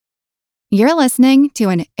You're listening to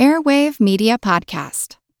an Airwave Media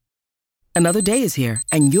Podcast. Another day is here,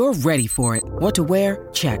 and you're ready for it. What to wear?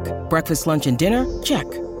 Check. Breakfast, lunch, and dinner? Check.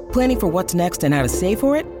 Planning for what's next and how to save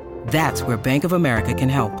for it? That's where Bank of America can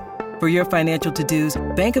help. For your financial to-dos,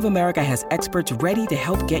 Bank of America has experts ready to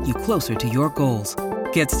help get you closer to your goals.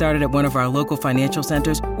 Get started at one of our local financial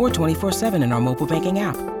centers or 24/7 in our mobile banking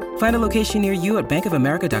app. Find a location near you at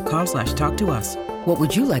bankofamerica.com/talktous. What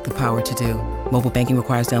would you like the power to do? Mobile banking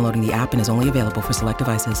requires downloading the app and is only available for select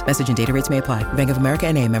devices. Message and data rates may apply. Bank of America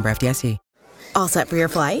N.A., member FDIC. All set for your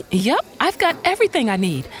flight? Yep, I've got everything I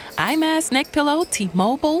need. Eye mask, neck pillow,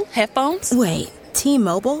 T-Mobile, headphones. Wait,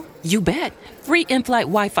 T-Mobile? You bet. Free in-flight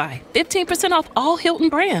Wi-Fi. 15% off all Hilton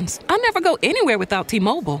brands. I never go anywhere without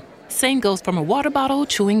T-Mobile. Same goes from a water bottle,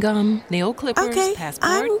 chewing gum, nail clippers, okay, passport.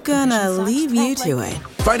 I'm gonna leave you to it.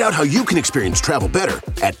 Find out how you can experience travel better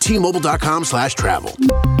at T-Mobile.com/travel.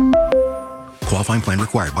 Qualifying plan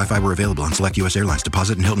required. Wi-Fi were available on select U.S. airlines.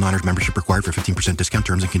 Deposit and Hilton Honors membership required for 15% discount.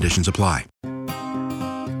 Terms and conditions apply.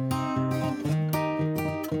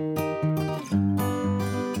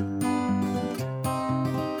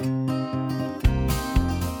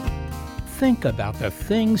 Think about the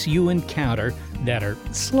things you encounter that are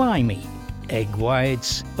slimy. Egg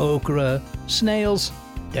whites, okra, snails,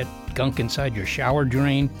 that gunk inside your shower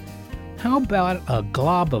drain. How about a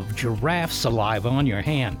glob of giraffe saliva on your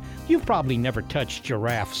hand? You've probably never touched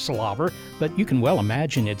giraffe slobber, but you can well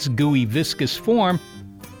imagine its gooey, viscous form.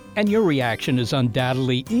 And your reaction is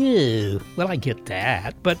undoubtedly, ew. Well, I get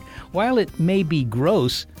that. But while it may be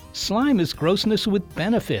gross, slime is grossness with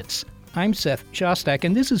benefits. I'm Seth Shostak,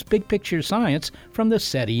 and this is Big Picture Science from the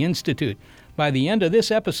SETI Institute. By the end of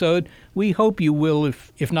this episode, we hope you will,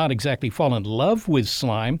 if not exactly fall in love with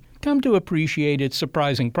slime, come to appreciate its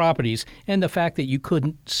surprising properties and the fact that you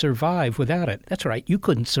couldn't survive without it. That's right, you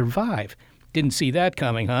couldn't survive. Didn't see that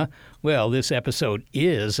coming, huh? Well, this episode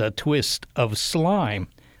is a twist of slime.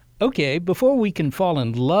 Okay, before we can fall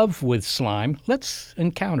in love with slime, let's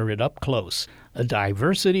encounter it up close. A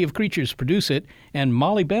diversity of creatures produce it, and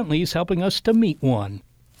Molly Bentley's helping us to meet one.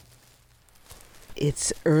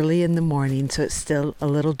 It's early in the morning, so it's still a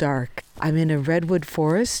little dark. I'm in a redwood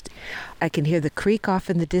forest. I can hear the creek off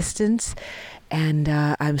in the distance, and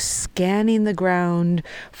I'm scanning the ground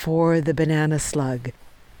for the banana slug.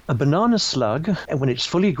 A banana slug, when it's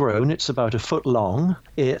fully grown, it's about 1 foot long.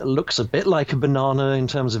 It looks a bit like a banana in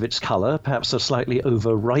terms of its color, perhaps a slightly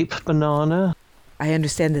overripe banana. I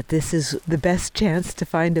understand that this is the best chance to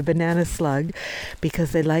find a banana slug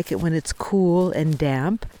because they like it when it's cool and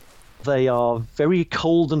damp. They are very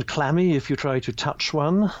cold and clammy if you try to touch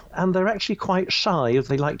one, and they're actually quite shy.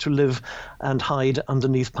 They like to live and hide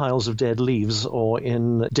underneath piles of dead leaves or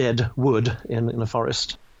in dead wood in a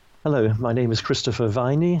forest. Hello, my name is Christopher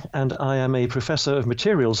Viney, and I am a professor of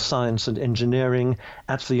materials science and engineering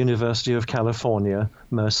at the University of California,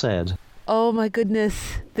 Merced. Oh my goodness,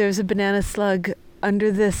 there's a banana slug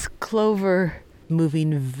under this clover,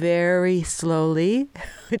 moving very slowly,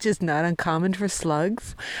 which is not uncommon for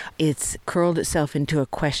slugs. It's curled itself into a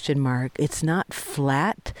question mark. It's not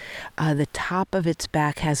flat. The top of its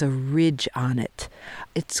back has a ridge on it.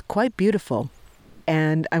 It's quite beautiful.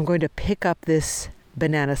 And I'm going to pick up this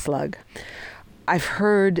banana slug. I've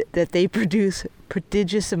heard that they produce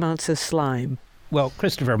prodigious amounts of slime. Well,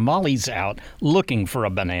 Christopher, Molly's out looking for a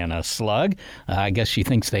banana slug. I guess she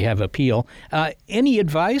thinks they have appeal. Any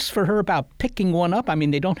advice for her about picking one up? I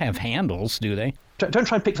mean, they don't have handles, do they? Don't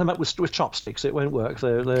try and pick them up with chopsticks. It won't work.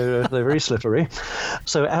 They're very slithery.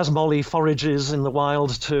 So as Molly forages in the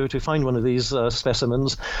wild to find one of these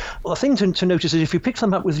specimens, the thing to notice is if you pick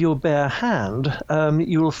them up with your bare hand,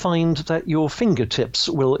 you'll find that your fingertips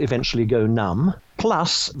will eventually go numb.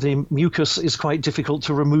 Plus, the mucus is quite difficult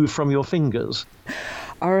to remove from your fingers.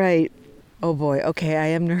 All right. Oh boy. Okay, I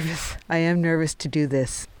am nervous. I am nervous to do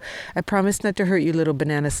this. I promise not to hurt you, little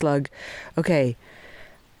banana slug. Okay.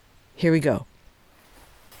 Here we go.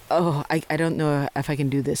 Oh, I don't know if I can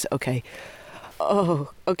do this. Okay.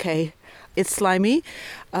 Oh, okay. It's slimy.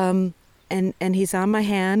 And he's on my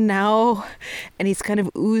hand now, and he's kind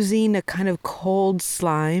of oozing a kind of cold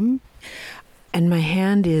slime. And my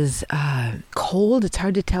hand is cold. It's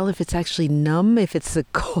hard to tell if it's actually numb, if it's the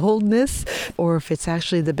coldness, or if it's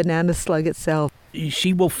actually the banana slug itself.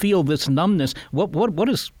 She will feel this numbness. What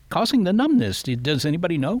is causing the numbness? Does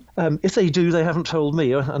anybody know? If they do, they haven't told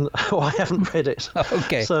me, or I haven't read it.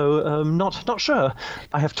 Okay. So not sure.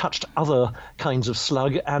 I have touched other kinds of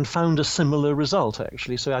slug and found a similar result,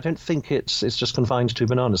 actually. So I don't think it's just confined to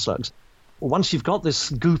banana slugs. Once you've got this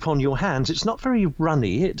goop on your hands, it's not very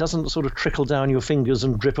runny. It doesn't sort of trickle down your fingers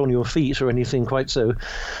and drip on your feet or anything quite so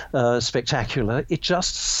spectacular. It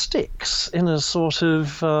just sticks in a sort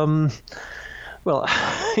of... Well,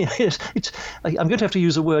 I'm going to have to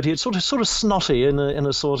use a word here. It's sort of snotty in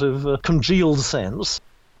a sort of congealed sense.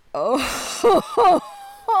 It's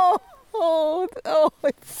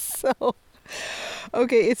so...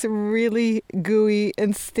 Okay, it's really gooey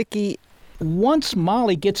and sticky. Once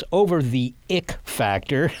Molly gets over the ick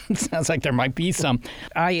factor, it sounds like there might be some,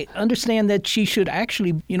 I understand that she should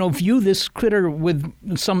actually, view this critter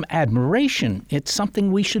with some admiration. It's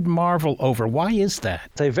something we should marvel over. Why is that?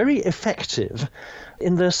 They're very effective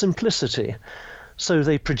in their simplicity. So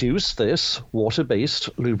they produce this water-based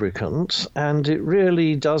lubricant, and it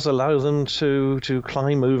really does allow them to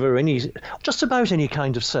climb over just about any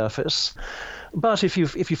kind of surface. But if you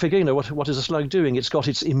figure, what is a slug doing? It's got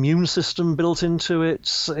its immune system built into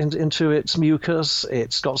its mucus.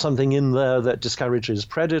 It's got something in there that discourages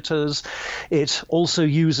predators. It also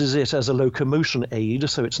uses it as a locomotion aid,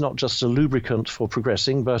 so it's not just a lubricant for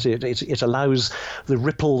progressing, but it allows the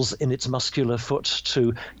ripples in its muscular foot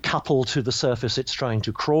to couple to the surface it's trying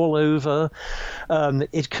to crawl over.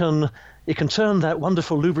 It can turn that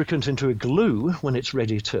wonderful lubricant into a glue when it's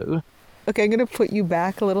ready to. Okay, I'm going to put you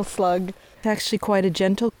back a little, slug. It's actually quite a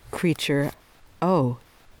gentle creature. Oh,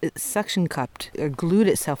 it suction cupped or glued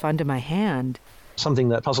itself onto my hand. Something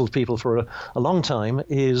that puzzled people for a long time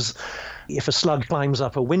is if a slug climbs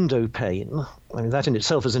up a window pane. I mean, that in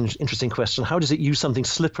itself is an interesting question. How does it use something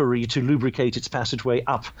slippery to lubricate its passageway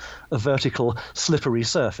up a vertical slippery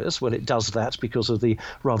surface? Well, it does that because of the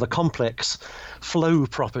rather complex flow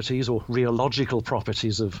properties or rheological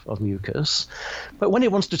properties of mucus. But when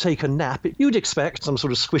it wants to take a nap, you'd expect some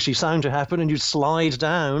sort of squishy sound to happen, and you'd slide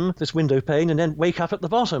down this window pane and then wake up at the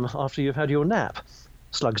bottom after you've had your nap.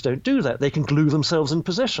 Slugs don't do that. They can glue themselves in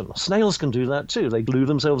position. Snails can do that too. They glue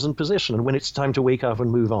themselves in position. And when it's time to wake up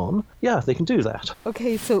and move on, they can do that.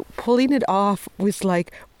 Okay, so pulling it off was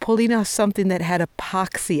like pulling off something that had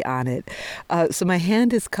epoxy on it. So my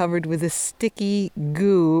hand is covered with this sticky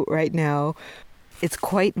goo right now. It's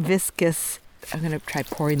quite viscous. I'm going to try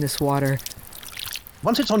pouring this water.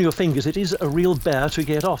 Once it's on your fingers, it is a real bear to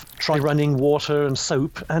get off. Try running water and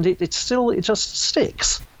soap, and it just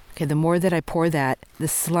sticks. Okay, the more that I pour that, the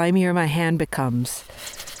slimier my hand becomes.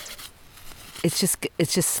 It's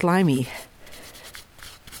just slimy.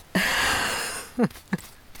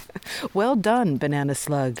 Well done, banana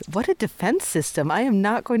slug. What a defense system. I am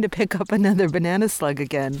not going to pick up another banana slug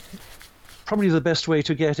again. Probably the best way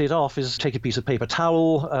to get it off is take a piece of paper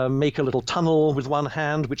towel, make a little tunnel with one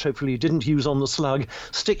hand, which hopefully you didn't use on the slug,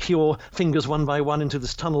 stick your fingers one by one into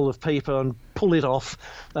this tunnel of paper and pull it off,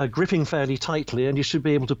 gripping fairly tightly, and you should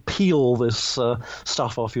be able to peel this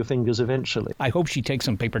stuff off your fingers eventually. I hope she takes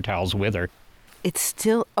some paper towels with her. It's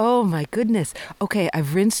still, oh my goodness. Okay,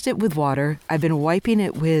 I've rinsed it with water. I've been wiping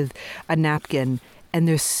it with a napkin, and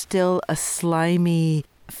there's still a slimy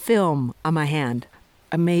film on my hand.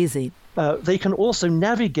 Amazing. They can also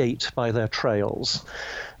navigate by their trails.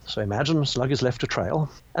 So imagine a slug has left a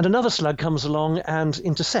trail, and another slug comes along and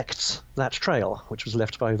intersects that trail, which was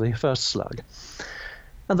left by the first slug.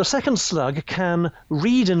 And the second slug can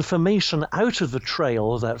read information out of the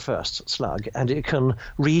trail of that first slug, and it can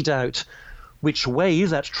read out which way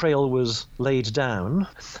that trail was laid down.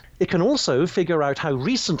 It can also figure out how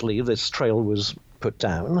recently this trail was put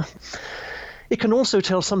down. It can also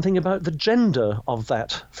tell something about the gender of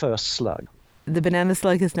that first slug. The banana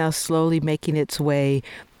slug is now slowly making its way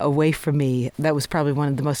away from me. That was probably one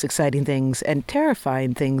of the most exciting things and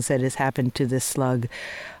terrifying things that has happened to this slug.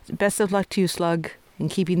 Best of luck to you, slug, in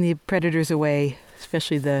keeping the predators away,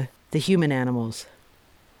 especially the human animals.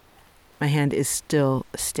 My hand is still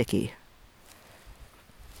sticky.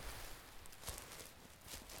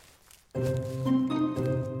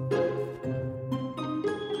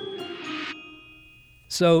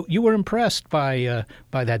 So you were impressed by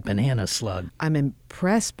that banana slug. I'm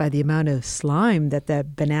impressed by the amount of slime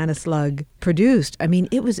that banana slug produced. I mean,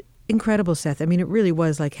 it was incredible, Seth. I mean, it really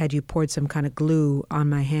was like had you poured some kind of glue on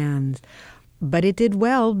my hands. But it did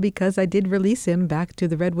well because I did release him back to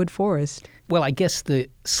the redwood forest. Well, I guess the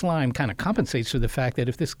slime kind of compensates for the fact that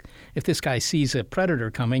if this guy sees a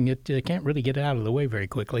predator coming, it can't really get out of the way very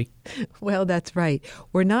quickly. Well, that's right.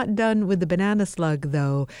 We're not done with the banana slug,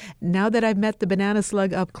 though. Now that I've met the banana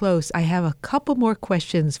slug up close, I have a couple more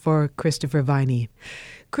questions for Christopher Viney.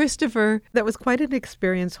 Christopher, that was quite an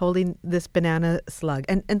experience holding this banana slug.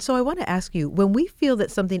 And so I want to ask you, when we feel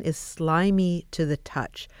that something is slimy to the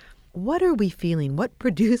touch, what are we feeling? What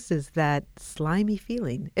produces that slimy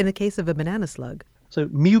feeling in the case of a banana slug? So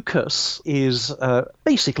mucus is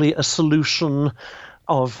basically a solution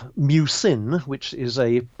of mucin, which is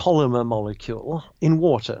a polymer molecule, in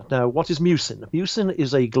water. Now, what is mucin? Mucin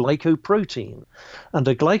is a glycoprotein. And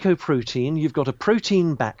a glycoprotein, you've got a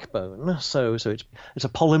protein backbone, so it's a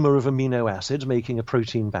polymer of amino acids making a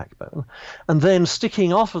protein backbone. And then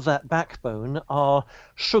sticking off of that backbone are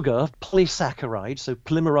sugar polysaccharides, so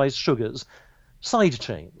polymerized sugars, side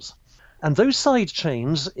chains. And those side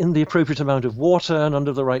chains, in the appropriate amount of water and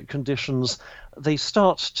under the right conditions, they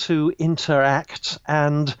start to interact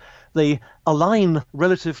and they align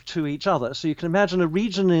relative to each other. So you can imagine a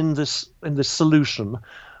region in this solution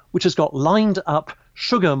which has got lined up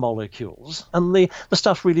sugar molecules, and the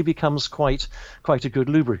stuff really becomes quite a good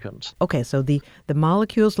lubricant. Okay, so the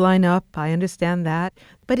molecules line up, I understand that,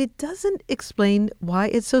 but it doesn't explain why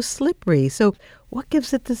it's so slippery. So what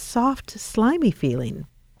gives it the soft, slimy feeling?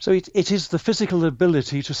 So it is the physical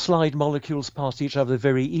ability to slide molecules past each other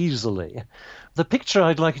very easily. The picture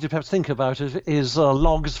I'd like you to perhaps think about is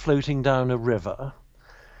logs floating down a river.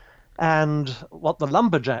 And what the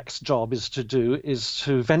lumberjack's job is to do is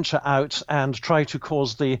to venture out and try to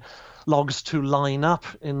cause the logs to line up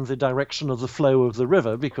in the direction of the flow of the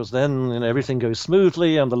river, because then everything goes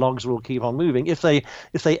smoothly and the logs will keep on moving. If they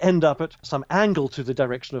end up at some angle to the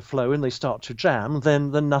direction of flow and they start to jam, then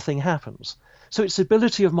nothing happens. So it's the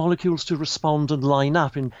ability of molecules to respond and line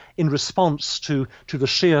up in response to the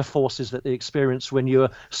shear forces that they experience when you're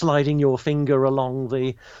sliding your finger along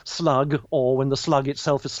the slug, or when the slug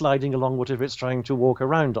itself is sliding along whatever it's trying to walk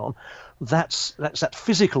around on. That's that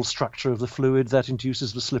physical structure of the fluid that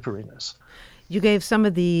induces the slipperiness. You gave some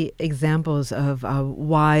of the examples of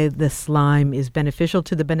why the slime is beneficial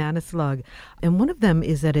to the banana slug. And one of them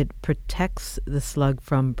is that it protects the slug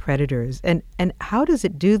from predators. And how does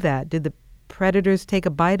it do that? Did the predators take a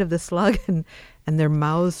bite of the slug and their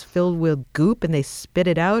mouths filled with goop and they spit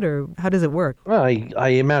it out, or how does it work? Well, I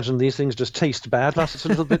imagine these things just taste bad. Plus, it's a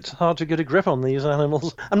little bit hard to get a grip on these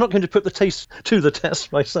animals. I'm not going to put the taste to the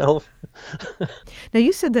test myself. Now,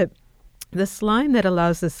 you said that the slime that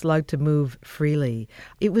allows the slug to move freely,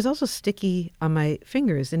 it was also sticky on my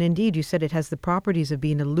fingers. And indeed, you said it has the properties of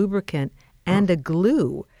being a lubricant and a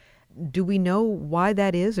glue. Do we know why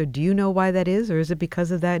that is, or do you know why that is, or is it because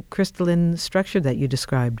of that crystalline structure that you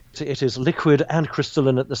described? It is liquid and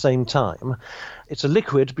crystalline at the same time. It's a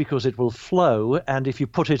liquid because it will flow, and if you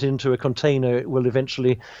put it into a container, it will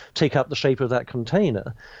eventually take up the shape of that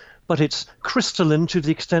container. But it's crystalline to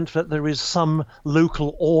the extent that there is some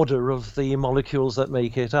local order of the molecules that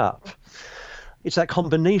make it up. It's that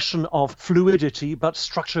combination of fluidity but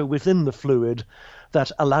structure within the fluid that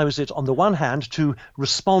allows it, on the one hand, to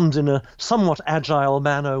respond in a somewhat agile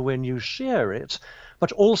manner when you shear it,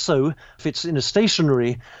 but also, if it's in a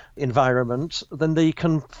stationary environment, then they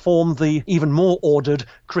can form the even more ordered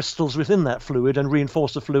crystals within that fluid and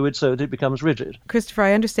reinforce the fluid so that it becomes rigid. Christopher,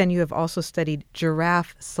 I understand you have also studied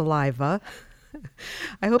giraffe saliva.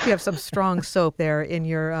 I hope you have some strong soap there in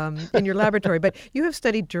your laboratory, but you have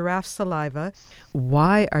studied giraffe saliva.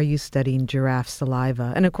 Why are you studying giraffe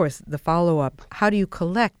saliva? And of course, the follow-up, how do you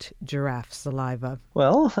collect giraffe saliva?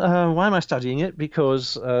 Well, why am I studying it?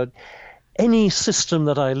 Because any system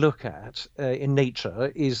that I look at in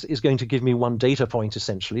nature is going to give me one data point,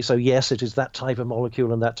 essentially. So yes, it is that type of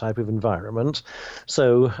molecule and that type of environment.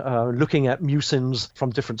 So looking at mucins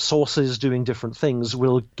from different sources doing different things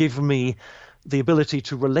will give me the ability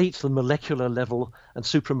to relate the molecular level and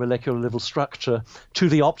supramolecular level structure to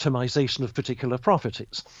the optimization of particular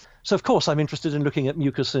properties. So of course I'm interested in looking at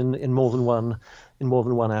mucus in more than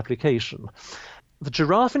one application. The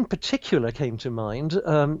giraffe in particular came to mind.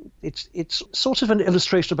 It's sort of an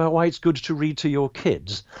illustration about why it's good to read to your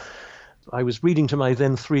kids. I was reading to my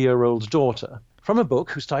then 3-year-old daughter from a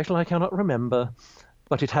book whose title I cannot remember,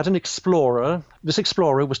 but it had an explorer. This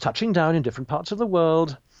explorer was touching down in different parts of the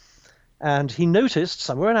world, and he noticed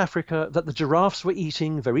somewhere in Africa that the giraffes were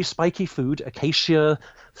eating very spiky food, acacia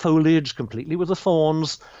foliage, completely with the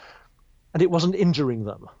thorns, and it wasn't injuring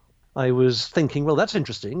them. I was thinking, well, that's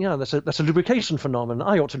interesting. Yeah, that's a lubrication phenomenon.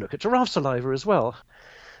 I ought to look at giraffe saliva as well.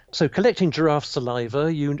 So collecting giraffe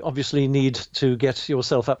saliva, you obviously need to get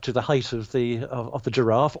yourself up to the height of the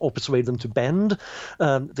giraffe or persuade them to bend.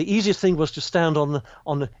 The easiest thing was to stand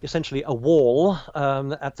on essentially a wall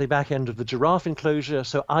at the back end of the giraffe enclosure.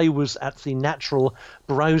 So I was at the natural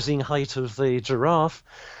browsing height of the giraffe.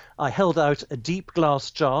 I held out a deep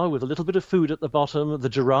glass jar with a little bit of food at the bottom. The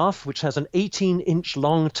giraffe, which has an 18-inch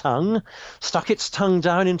long tongue, stuck its tongue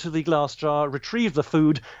down into the glass jar, retrieved the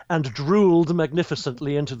food, and drooled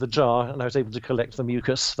magnificently into the jar, and I was able to collect the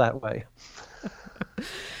mucus that way.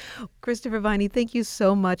 Christopher Viney, thank you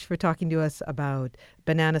so much for talking to us about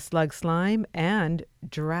banana slug slime and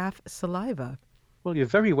giraffe saliva. Well, you're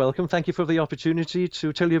very welcome. Thank you for the opportunity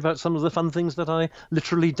to tell you about some of the fun things that I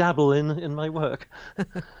literally dabble in my work.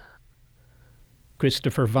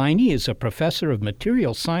 Christopher Viney is a professor of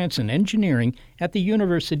material science and engineering at the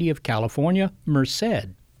University of California, Merced.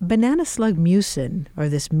 Banana slug mucin, or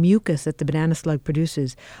this mucus that the banana slug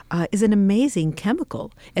produces, is an amazing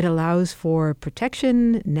chemical. It allows for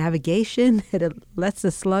protection, navigation. It lets the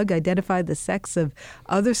slug identify the sex of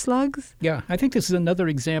other slugs. Yeah, I think this is another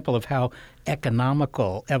example of how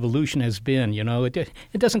economical evolution has been. You know, it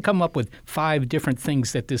doesn't come up with 5 different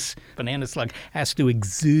things that this banana slug has to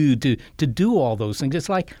exude to do all those things. It's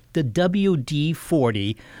like the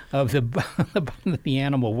WD-40 of the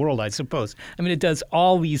animal world, I suppose. I mean, it does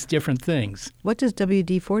all these different things. What does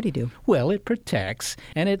WD-40 do? Well, it protects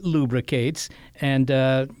and it lubricates. And,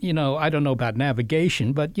 I don't know about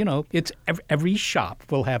navigation, but, it's every shop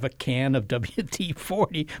will have a can of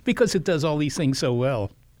WD-40 because it does all these things so well.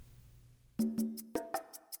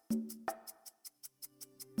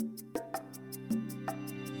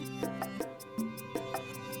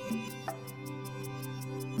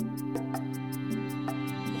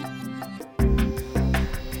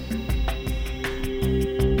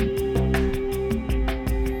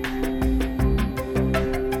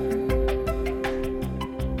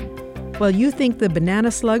 Well, you think the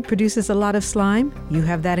banana slug produces a lot of slime? You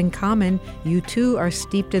have that in common. You too are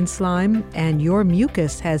steeped in slime, and your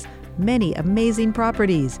mucus has many amazing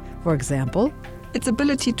properties. For example, its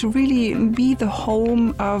ability to really be the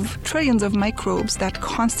home of trillions of microbes that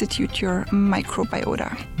constitute your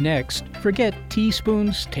microbiota. Next, forget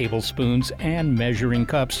teaspoons, tablespoons, and measuring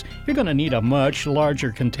cups. You're going to need a much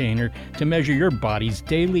larger container to measure your body's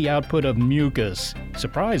daily output of mucus.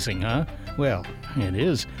 Surprising, huh? Well, it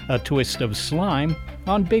is a twist of slime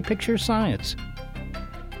on Big Picture Science.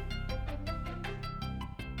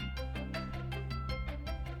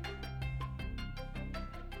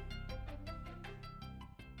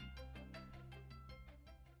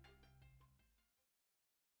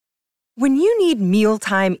 When you need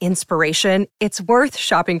mealtime inspiration, it's worth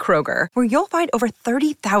shopping Kroger, where you'll find over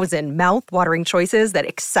 30,000 mouth-watering choices that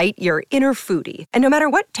excite your inner foodie. And no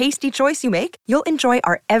matter what tasty choice you make, you'll enjoy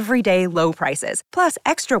our everyday low prices, plus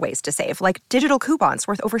extra ways to save, like digital coupons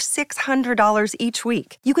worth over $600 each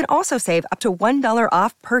week. You can also save up to $1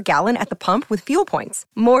 off per gallon at the pump with fuel points.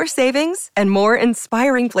 More savings and more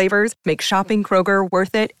inspiring flavors make shopping Kroger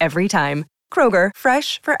worth it every time. Kroger,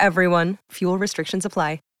 fresh for everyone. Fuel restrictions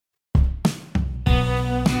apply.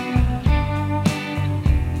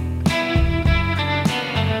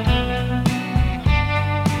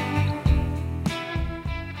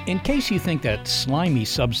 In case you think that slimy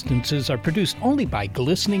substances are produced only by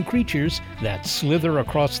glistening creatures that slither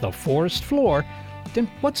across the forest floor,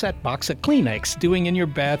 then what's that box of Kleenex doing in your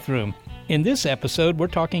bathroom? In this episode, we're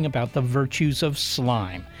talking about the virtues of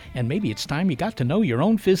slime. And maybe it's time you got to know your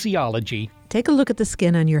own physiology. Take a look at the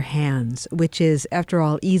skin on your hands, which is, after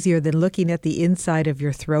all, easier than looking at the inside of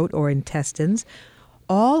your throat or intestines.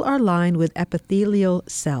 All are lined with epithelial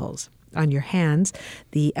cells. On your hands,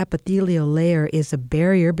 the epithelial layer is a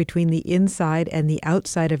barrier between the inside and the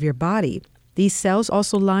outside of your body. These cells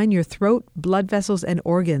also line your throat, blood vessels, and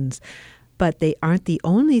organs. But they aren't the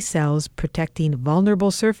only cells protecting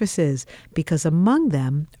vulnerable surfaces, because among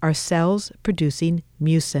them are cells producing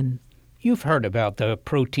mucin. You've heard about the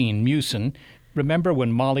protein mucin. Remember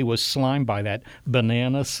when Molly was slimed by that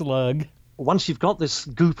banana slug? Once you've got this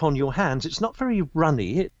goop on your hands, it's not very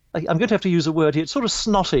runny. I'm going to have to use a word here. It's sort of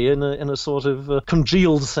snotty in a sort of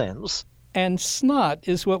congealed sense. And snot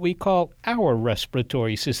is what we call our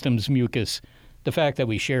respiratory system's mucus. The fact that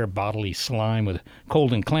we share bodily slime with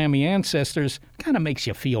cold and clammy ancestors kind of makes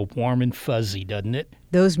you feel warm and fuzzy, doesn't it?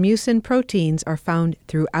 Those mucin proteins are found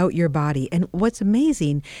throughout your body. And what's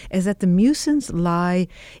amazing is that the mucins lie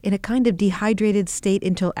in a kind of dehydrated state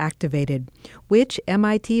until activated, which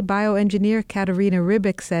MIT bioengineer Katharina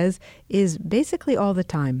Ribbeck says is basically all the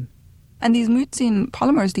time. And these mucin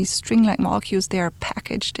polymers, these string-like molecules, they are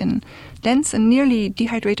packaged in dense and nearly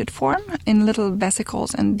dehydrated form in little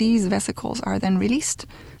vesicles, and these vesicles are then released.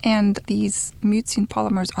 And these mucin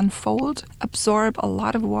polymers unfold, absorb a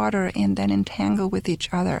lot of water, and then entangle with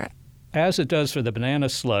each other. As it does for the banana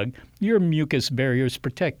slug, your mucus barriers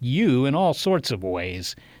protect you in all sorts of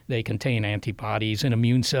ways. They contain antibodies and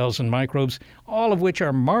immune cells and microbes, all of which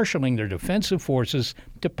are marshaling their defensive forces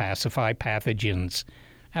to pacify pathogens.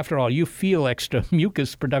 After all, you feel extra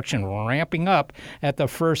mucus production ramping up at the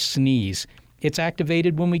first sneeze. It's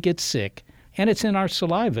activated when we get sick, and it's in our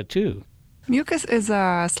saliva, too. Mucus is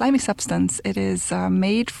a slimy substance. It is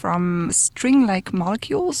made from string-like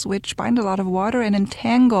molecules which bind a lot of water and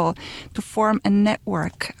entangle to form a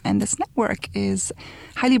network. And this network is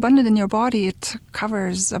highly abundant in your body. It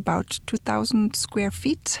covers about 2,000 square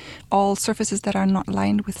feet, all surfaces that are not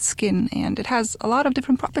lined with skin. And it has a lot of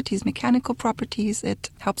different properties, mechanical properties. It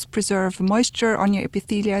helps preserve moisture on your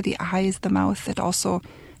epithelia, the eyes, the mouth. It also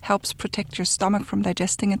helps protect your stomach from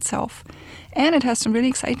digesting itself. And it has some really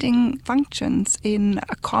exciting functions in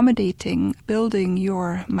accommodating, building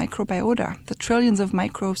your microbiota, the trillions of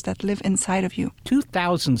microbes that live inside of you.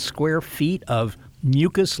 2,000 square feet of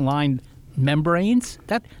mucus-lined membranes?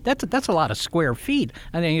 That's a lot of square feet.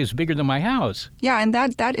 I think it's bigger than my house. Yeah, and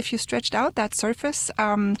that if you stretched out that surface,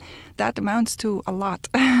 that amounts to a lot.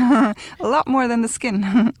 A lot more than the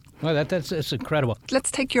skin. Well, that's incredible.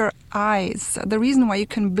 Let's take your eyes. The reason why you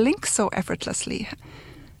can blink so effortlessly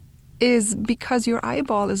is because your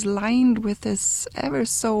eyeball is lined with this ever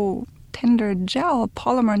so tender gel,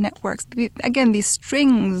 polymer networks. Again, these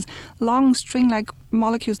strings, long string-like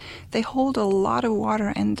molecules, they hold a lot of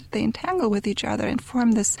water and they entangle with each other and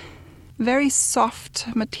form this very soft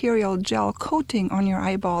material gel coating on your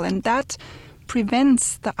eyeball. And that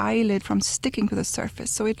prevents the eyelid from sticking to the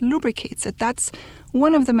surface. So it lubricates it. That's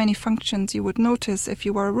one of the many functions you would notice if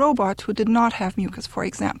you were a robot who did not have mucus, for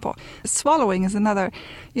example. Swallowing is another,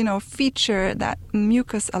 feature that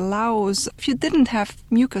mucus allows. If you didn't have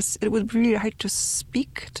mucus, it would be really hard to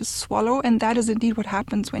speak, to swallow, and that is indeed what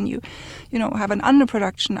happens when you, have an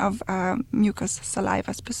underproduction of mucus,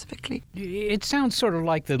 saliva specifically. It sounds sort of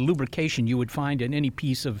like the lubrication you would find in any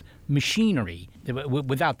piece of machinery.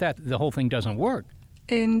 Without that, the whole thing doesn't work.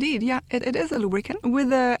 Indeed, yeah, it is a lubricant. With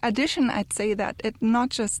the addition, I'd say that it not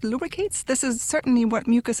just lubricates. This is certainly what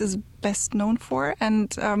mucus is best known for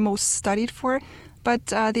and most studied for. But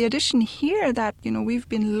the addition here that, we've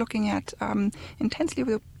been looking at intensely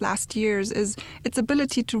over the last years is its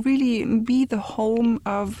ability to really be the home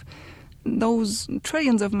of those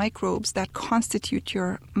trillions of microbes that constitute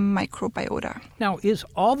your microbiota. Now, is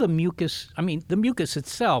all the mucus, the mucus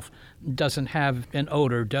itself doesn't have an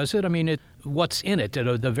odor, does it? What's in it?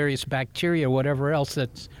 The various bacteria, whatever else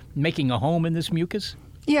that's making a home in this mucus?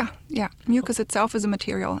 Yeah. Mucus itself is a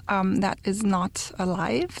material that is not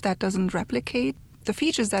alive, that doesn't replicate. The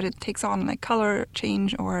features that it takes on, like color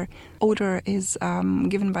change or odor, is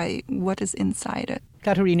given by what is inside it.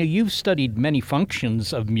 Katharina, you've studied many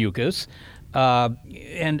functions of mucus,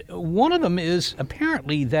 and one of them is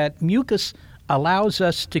apparently that mucus allows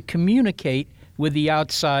us to communicate with the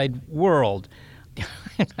outside world.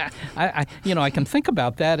 I can think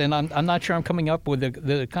about that, and I'm not sure I'm coming up with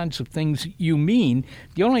the kinds of things you mean.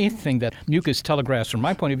 The only thing that mucus telegraphs from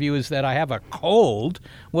my point of view is that I have a cold.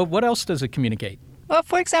 Well, what else does it communicate? Well,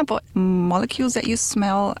 for example, molecules that you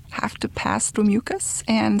smell have to pass through mucus,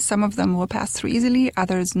 and some of them will pass through easily,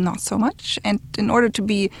 others not so much. And in order to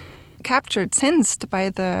be captured, sensed by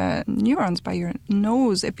the neurons, by your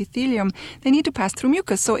nose epithelium, they need to pass through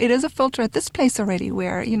mucus. So it is a filter at this place already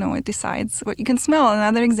where, it decides what you can smell.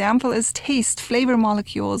 Another example is taste, flavor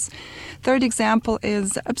molecules. Third example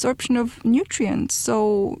is absorption of nutrients.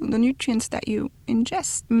 So the nutrients that you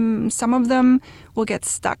ingest, some of them will get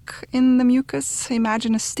stuck in the mucus.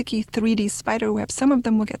 Imagine a sticky 3D spider web. Some of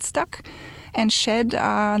them will get stuck and shed,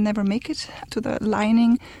 never make it to the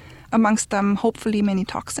lining. Amongst them, hopefully, many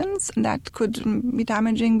toxins that could be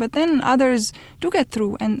damaging. But then others do get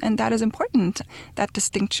through, and that is important, that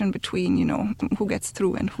distinction between, who gets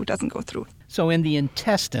through and who doesn't go through. So in the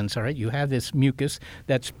intestines, all right, you have this mucus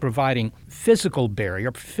that's providing physical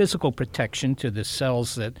barrier, physical protection to the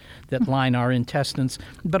cells that line our intestines,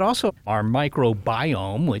 but also our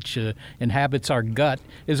microbiome, which inhabits our gut,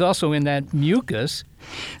 is also in that mucus.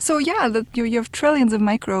 So yeah, you have trillions of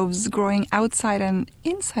microbes growing outside and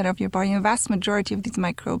inside of your body. A vast majority of these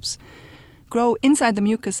microbes grow inside the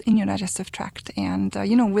mucus in your digestive tract. And,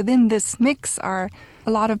 within this mix are a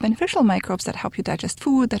lot of beneficial microbes that help you digest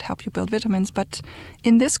food, that help you build vitamins. But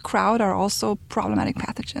in this crowd are also problematic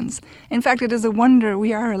pathogens. In fact, it is a wonder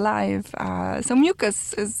we are alive. So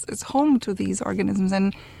mucus is home to these organisms,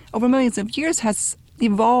 and over millions of years has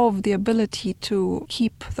evolved the ability to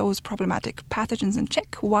keep those problematic pathogens in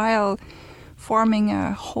check while forming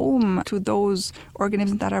a home to those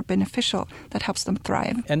organisms that are beneficial, that helps them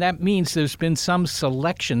thrive. And that means there's been some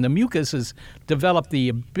selection. The mucus has developed the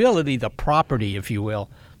ability, the property, if you will,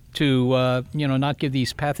 to not give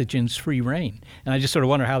these pathogens free rein. And I just sort of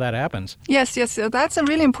wonder how that happens. Yes. So that's a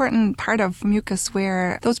really important part of mucus,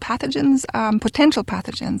 where those pathogens, potential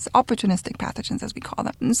pathogens, opportunistic pathogens as we call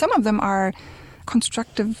them, and some of them are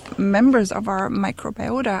constructive members of our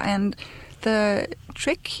microbiota, and The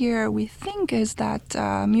trick here, we think, is that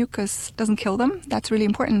mucus doesn't kill them. That's really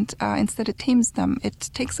important. Instead, it tames them. It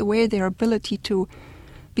takes away their ability to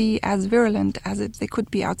be as virulent as they could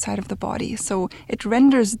be outside of the body. So it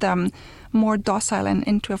renders them more docile and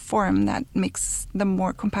into a form that makes them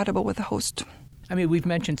more compatible with the host. I mean, we've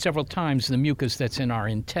mentioned several times the mucus that's in our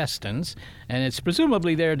intestines, and it's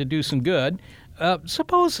presumably there to do some good.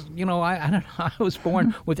 Suppose, I don't know, I was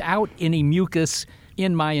born without any mucus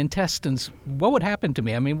in my intestines. What would happen to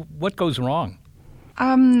me? I mean, what goes wrong?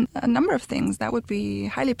 A number of things that would be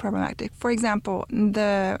highly problematic. For example,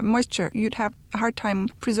 the moisture. You'd have a hard time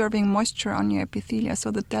preserving moisture on your epithelia, so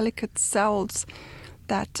the delicate cells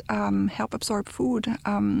that help absorb food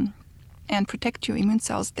and protect your immune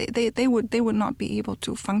cells, they would not be able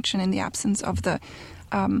to function in the absence of the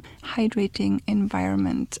hydrating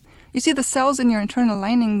environment. You see, the cells in your internal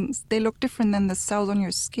linings, they look different than the cells on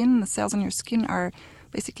your skin. The cells on your skin are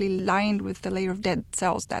basically lined with the layer of dead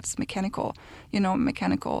cells. That's mechanically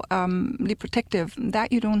protective.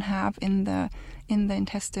 That you don't have in the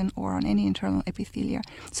intestine or on any internal epithelia.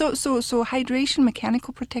 So hydration,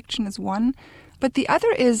 mechanical protection is one. But the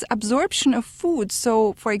other is absorption of food.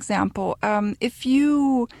 So, for example, if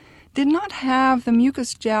you did not have the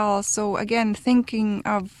mucus gel, so again, thinking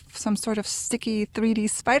of some sort of sticky 3D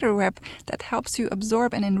spider web that helps you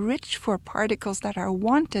absorb and enrich for particles that are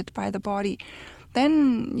wanted by the body,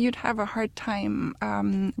 then you'd have a hard time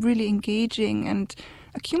really engaging and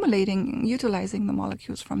accumulating, utilizing the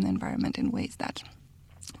molecules from the environment in ways that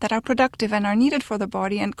are productive and are needed for the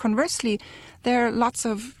body. And conversely, there are lots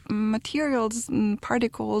of materials,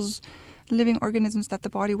 particles, living organisms that the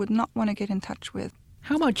body would not want to get in touch with.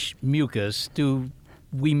 How much mucus do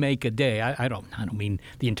we make a day? I don't mean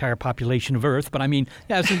the entire population of Earth, but I mean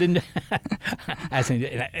as an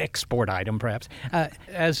export item, perhaps.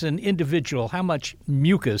 As an individual, how much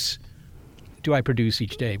mucus do I produce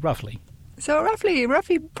each day, roughly? So roughly,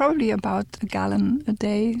 probably about a gallon a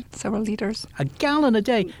day, several liters. A gallon a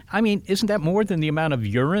day? I mean, isn't that more than the amount of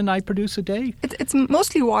urine I produce a day? It's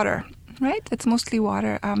mostly water. Right? It's mostly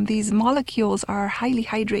water. These molecules are highly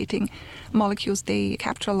hydrating molecules. They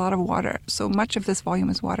capture a lot of water. So much of this volume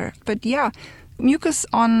is water. But yeah, mucus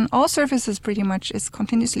on all surfaces pretty much is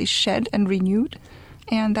continuously shed and renewed.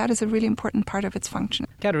 And that is a really important part of its function.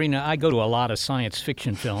 Katharina, I go to a lot of science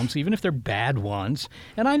fiction films, even if they're bad ones.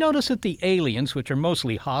 And I notice that the aliens, which are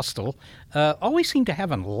mostly hostile, always seem to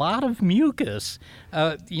have a lot of mucus.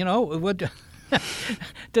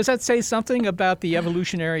 Does that say something about the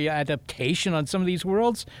evolutionary adaptation on some of these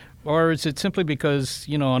worlds? Or is it simply because,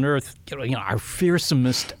 on Earth, our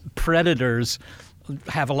fearsomest predators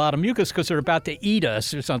have a lot of mucus because they're about to eat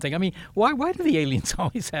us or something? I mean, why do the aliens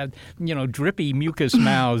always have, drippy mucus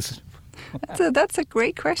mouths? That's a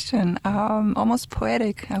great question. Almost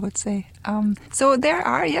poetic, I would say. So there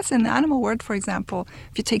are, yes, in the animal world, for example,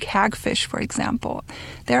 if you take hagfish, for example,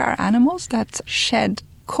 there are animals that shed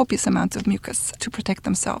copious amounts of mucus to protect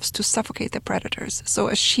themselves, to suffocate the predators. So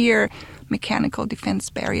a sheer mechanical defense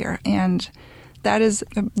barrier. And that is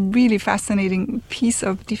a really fascinating piece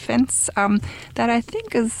of defense that I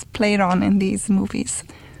think is played on in these movies.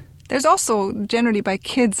 There's also, generally by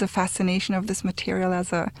kids, a fascination of this material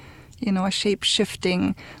as a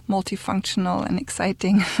shape-shifting, multifunctional and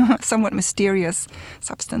exciting, somewhat mysterious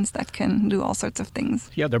substance that can do all sorts of things.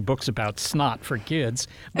 Yeah, there are books about snot for kids.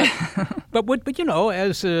 But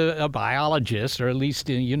as a biologist, or at least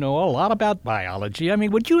you know a lot about biology, I mean,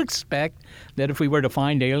 would you expect that if we were to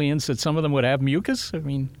find aliens that some of them would have mucus? I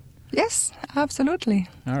mean... Yes, absolutely.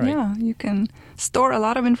 All right. Yeah, you can store a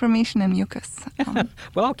lot of information in mucus.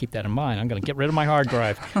 Well, I'll keep that in mind. I'm going to get rid of my hard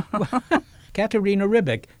drive. Katharina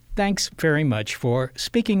Ribbeck, thanks very much for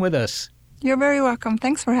speaking with us. You're very welcome.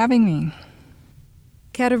 Thanks for having me.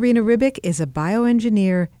 Katharina Ribbeck is a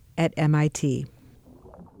bioengineer at MIT.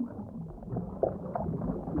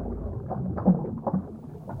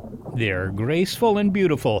 They're graceful and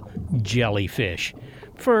beautiful jellyfish.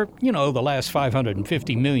 For, the last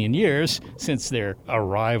 550 million years since their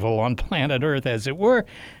arrival on planet Earth, as it were,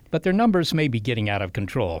 but their numbers may be getting out of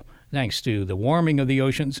control, thanks to the warming of the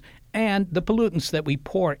oceans and the pollutants that we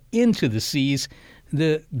pour into the seas.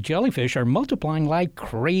 The jellyfish are multiplying like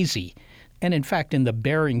crazy. And in fact, in the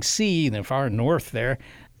Bering Sea, in the far north there,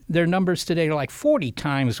 their numbers today are like 40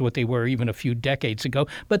 times what they were even a few decades ago.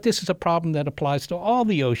 But this is a problem that applies to all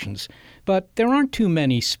the oceans. But there aren't too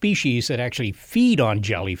many species that actually feed on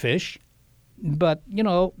jellyfish. But,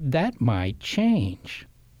 that might change.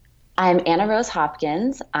 I'm Anna Rose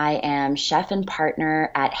Hopkins. I am chef and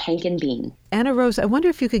partner at Hank & Bean. Anna Rose, I wonder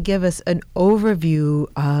if you could give us an overview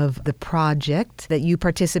of the project that you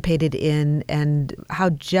participated in and how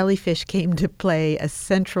jellyfish came to play a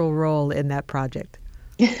central role in that project.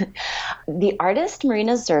 The artist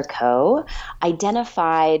Marina Zerko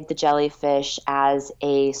identified the jellyfish as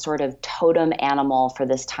a sort of totem animal for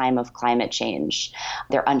this time of climate change.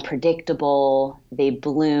 They're unpredictable, they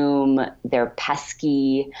bloom, they're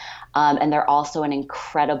pesky, and they're also an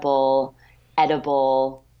incredible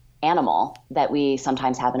edible animal that we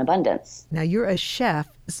sometimes have in abundance. Now, you're a chef,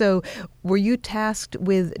 so were you tasked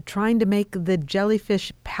with trying to make the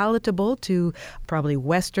jellyfish palatable to probably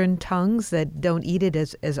Western tongues that don't eat it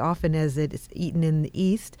as often as it's eaten in the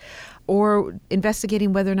East, or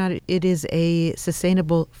investigating whether or not it is a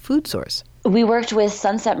sustainable food source? We worked with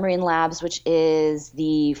Sunset Marine Labs, which is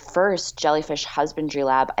the first jellyfish husbandry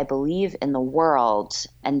lab, I believe, in the world.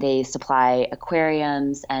 And they supply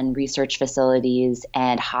aquariums and research facilities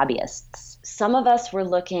and hobbyists. Some of us were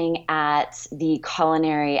looking at the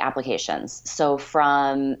culinary applications. So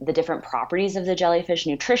from the different properties of the jellyfish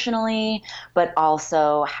nutritionally, but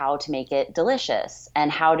also how to make it delicious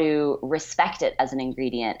and how to respect it as an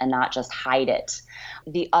ingredient and not just hide it.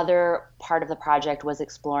 The other part of the project was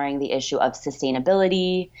exploring the issue of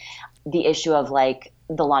sustainability, the issue of like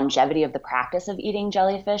the longevity of the practice of eating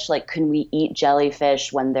jellyfish. Like, can we eat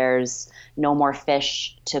jellyfish when there's no more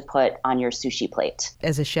fish to put on your sushi plate?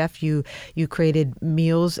 As a chef, you created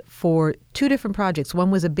meals for two different projects.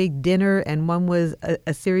 One was a big dinner and one was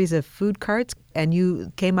a series of food carts. And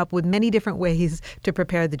you came up with many different ways to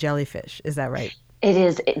prepare the jellyfish. Is that right? It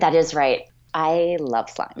is. That is right. I love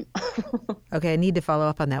slime. Okay, I need to follow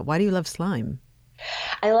up on that. Why do you love slime?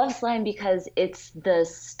 I love slime because it's the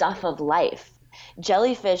stuff of life.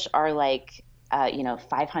 Jellyfish are like,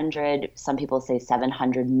 500, some people say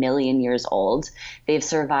 700 million years old. They've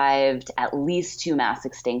survived at least 2 mass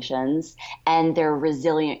extinctions, and they're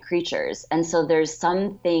resilient creatures. And so there's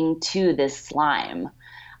something to this slime.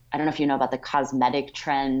 I don't know if you know about the cosmetic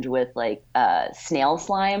trend with like snail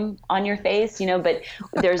slime on your face, but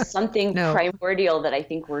there's something primordial that I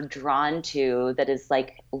think we're drawn to that is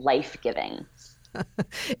like life-giving.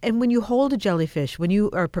 And when you hold a jellyfish, when you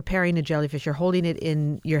are preparing a jellyfish, you're holding it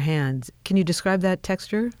in your hands. Can you describe that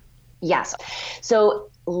texture? Yes. So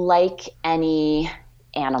like any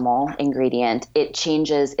animal ingredient, it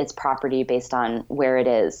changes its property based on where it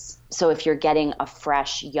is. So if you're getting a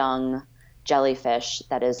fresh, young jellyfish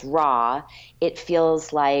that is raw, it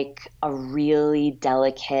feels like a really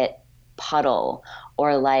delicate puddle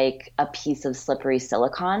or like a piece of slippery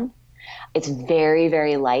silicone. It's very,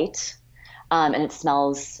 very light. And it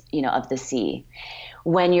smells, of the sea.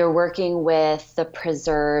 When you're working with the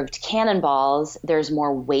preserved cannonballs, there's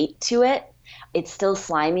more weight to it. It's still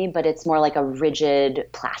slimy, but it's more like a rigid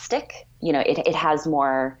plastic. It has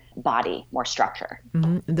more body, more structure.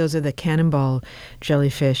 Mm-hmm. Those are the cannonball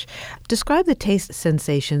jellyfish. Describe the taste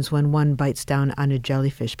sensations when one bites down on a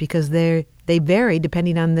jellyfish, because they vary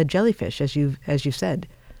depending on the jellyfish, as you said.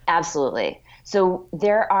 Absolutely. So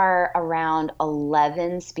there are around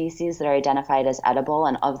 11 species that are identified as edible,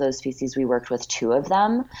 and of those species, we worked with 2 of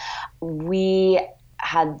them. We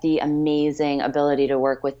had the amazing ability to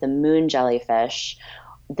work with the moon jellyfish,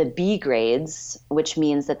 the B grades, which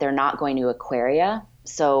means that they're not going to aquaria.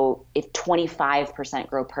 So if 25%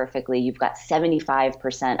 grow perfectly, you've got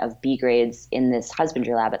 75% of B grades in this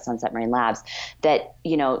husbandry lab at Sunset Marine Labs that,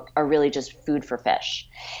 are really just food for fish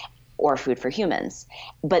or food for humans.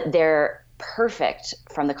 But they're perfect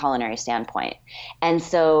from the culinary standpoint. And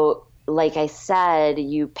so, like I said,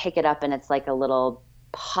 you pick it up and it's like a little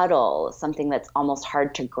puddle, something that's almost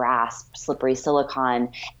hard to grasp, slippery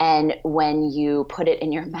silicone. And when you put it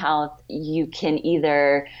in your mouth, you can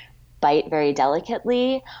either bite very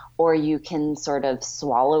delicately or you can sort of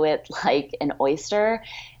swallow it like an oyster.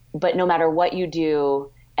 But no matter what you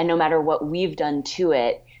do and no matter what we've done to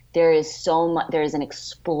it, there is an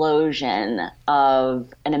explosion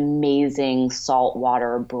of an amazing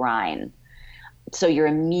saltwater brine. So you're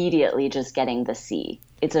immediately just getting the sea.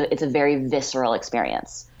 It's a very visceral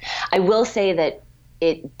experience. I will say that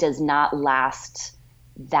it does not last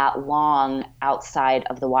that long outside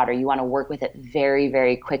of the water. You want to work with it very,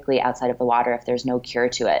 very quickly outside of the water if there's no cure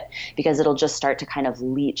to it, because it'll just start to kind of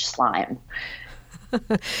leach slime.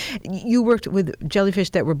 You worked with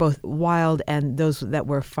jellyfish that were both wild and those that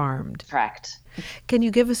were farmed. Correct. Can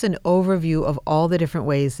you give us an overview of all the different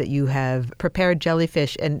ways that you have prepared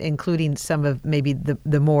jellyfish, and including some of maybe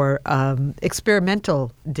the more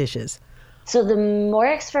experimental dishes? So the more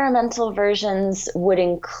experimental versions would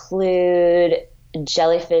include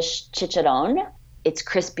jellyfish chicharron, it's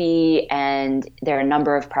crispy, and there are a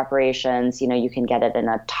number of preparations. You can get it in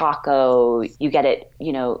a taco. You get it,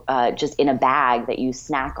 just in a bag that you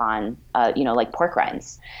snack on, like pork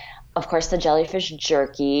rinds. Of course, the jellyfish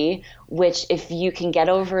jerky, which if you can get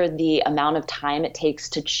over the amount of time it takes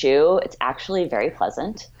to chew, it's actually very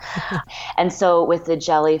pleasant. And so with the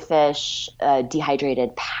jellyfish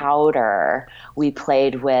dehydrated powder, we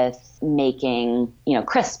played with making,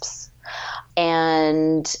 crisps.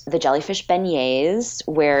 And the jellyfish beignets,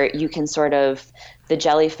 where you can the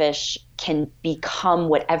jellyfish can become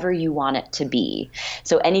whatever you want it to be.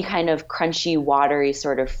 So any kind of crunchy, watery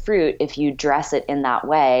sort of fruit, if you dress it in that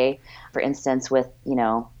way, for instance, with,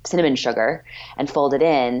 cinnamon sugar and fold it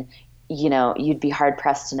in, you'd be hard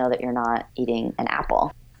pressed to know that you're not eating an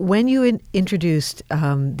apple. When you introduced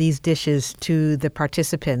these dishes to the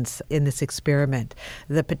participants in this experiment,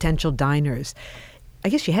 the potential diners, I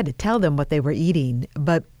guess you had to tell them what they were eating,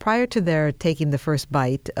 but prior to their taking the first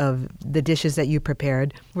bite of the dishes that you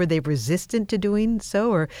prepared, were they resistant to doing so,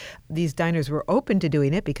 or these diners were open to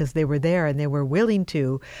doing it because they were there and they were willing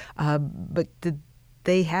to, but did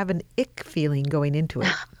they have an ick feeling going into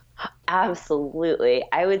it? Absolutely.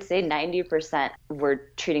 I would say 90% were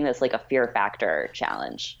treating this like a fear factor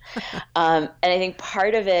challenge. And I think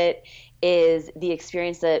part of it is the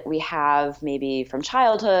experience that we have maybe from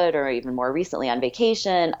childhood or even more recently on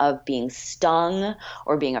vacation of being stung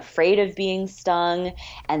or being afraid of being stung.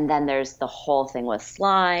 And then there's the whole thing with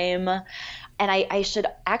slime. And I should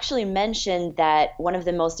actually mention that one of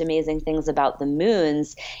the most amazing things about the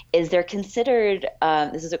moons is they're considered,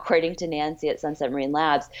 this is according to Nancy at Sunset Marine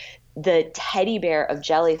Labs, the teddy bear of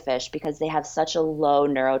jellyfish because they have such a low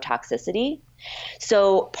neurotoxicity.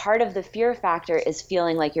 So part of the fear factor is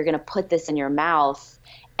feeling like you're going to put this in your mouth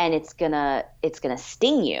and it's going to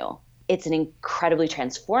sting you. It's an incredibly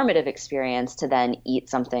transformative experience to then eat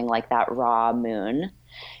something like that raw moon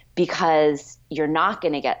because you're not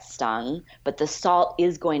going to get stung, but the salt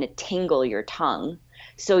is going to tingle your tongue.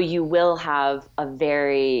 So you will have a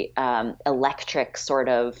very electric sort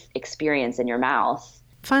of experience in your mouth.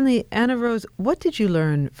 Finally, Anna Rose, what did you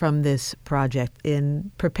learn from this project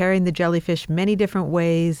in preparing the jellyfish many different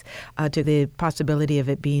ways to the possibility of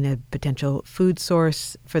it being a potential food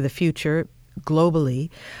source for the future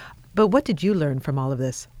globally? But what did you learn from all of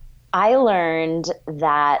this? I learned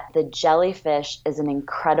that the jellyfish is an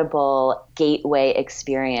incredible gateway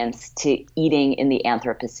experience to eating in the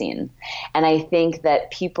Anthropocene. And I think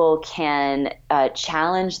that people can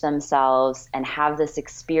challenge themselves and have this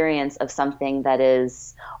experience of something that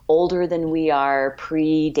is older than we are,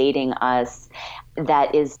 predating us,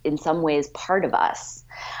 that is in some ways part of us.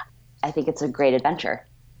 I think it's a great adventure.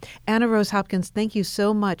 Anna Rose Hopkins, thank you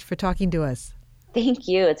so much for talking to us. Thank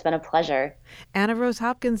you. It's been a pleasure. Anna Rose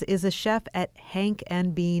Hopkins is a chef at Hank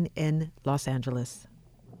and Bean in Los Angeles.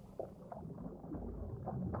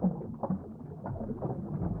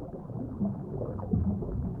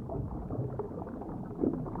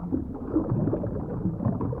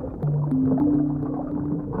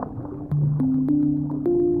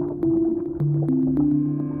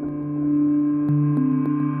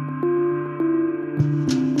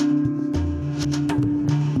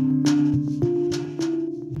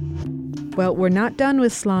 Well, we're not done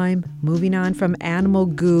with slime. Moving on from animal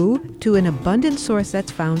goo to an abundant source that's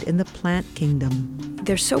found in the plant kingdom.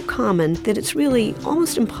 They're so common that it's really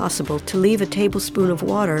almost impossible to leave a tablespoon of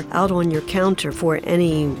water out on your counter for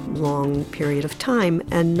any long period of time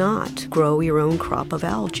and not grow your own crop of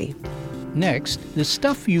algae. Next, the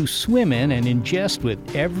stuff you swim in and ingest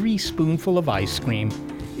with every spoonful of ice cream.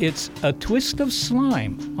 It's a twist of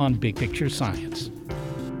slime on Big Picture Science.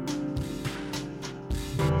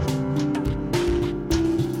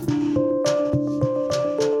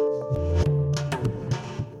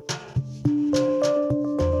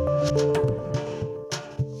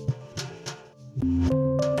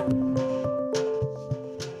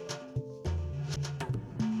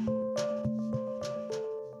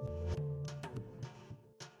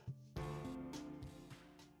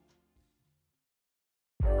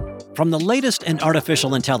 From the latest in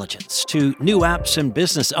artificial intelligence to new apps and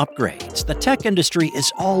business upgrades, the tech industry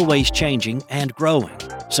is always changing and growing.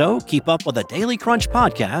 So keep up with the Daily Crunch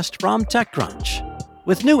podcast from TechCrunch.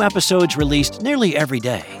 With new episodes released nearly every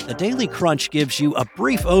day, the Daily Crunch gives you a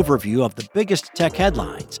brief overview of the biggest tech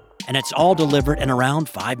headlines, and it's all delivered in around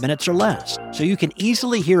 5 minutes or less, so you can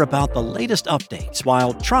easily hear about the latest updates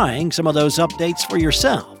while trying some of those updates for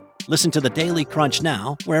yourself. Listen to the Daily Crunch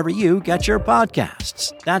now, wherever you get your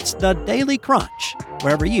podcasts. That's the Daily Crunch,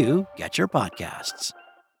 wherever you get your podcasts.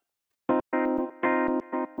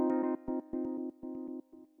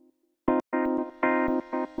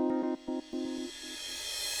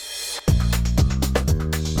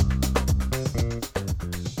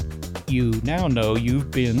 you now know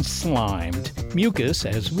you've been slimed. Mucus,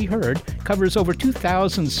 as we heard, covers over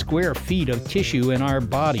 2,000 square feet of tissue in our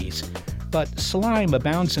bodies. But slime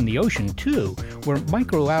abounds in the ocean, too, where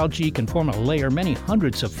microalgae can form a layer many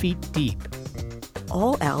hundreds of feet deep.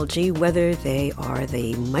 All algae, whether they are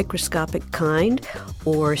the microscopic kind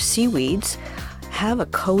or seaweeds, have a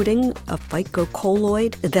coating of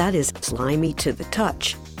phycocolloid that is slimy to the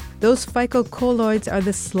touch. Those phycocolloids are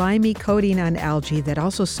the slimy coating on algae that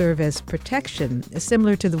also serve as protection,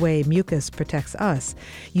 similar to the way mucus protects us.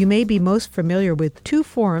 You may be most familiar with two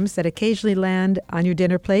forms that occasionally land on your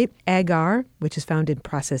dinner plate: agar, which is found in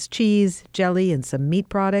processed cheese, jelly, and some meat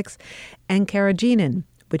products, and carrageenan,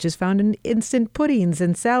 which is found in instant puddings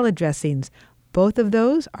and salad dressings. Both of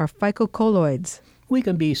those are phycocolloids. We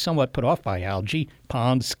can be somewhat put off by algae,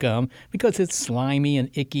 pond scum, because it's slimy and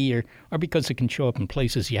icky or because it can show up in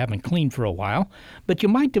places you haven't cleaned for a while. But you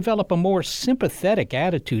might develop a more sympathetic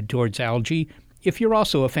attitude towards algae if you're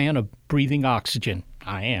also a fan of breathing oxygen.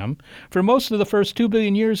 I am. For most of the first 2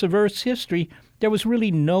 billion years of Earth's history, there was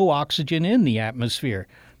really no oxygen in the atmosphere.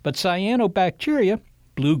 But cyanobacteria,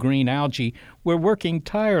 blue-green algae, were working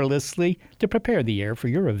tirelessly to prepare the air for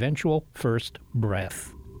your eventual first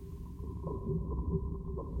breath.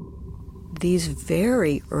 These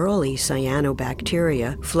very early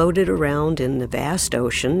cyanobacteria floated around in the vast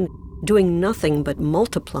ocean, doing nothing but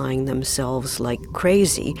multiplying themselves like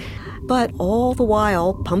crazy, but all the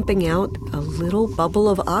while pumping out a little bubble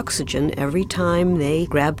of oxygen every time they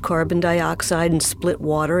grabbed carbon dioxide and split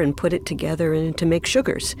water and put it together to make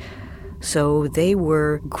sugars. So they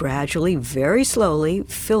were gradually, very slowly,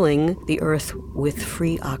 filling the Earth with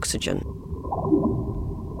free oxygen.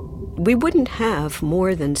 We wouldn't have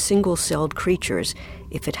more than single-celled creatures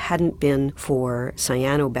if it hadn't been for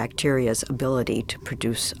cyanobacteria's ability to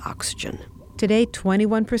produce oxygen. Today,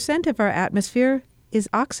 21% of our atmosphere is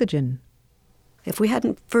oxygen. If we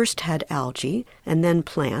hadn't first had algae and then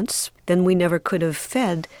plants, then we never could have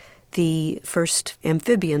fed the first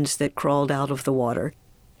amphibians that crawled out of the water.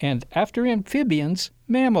 And after amphibians,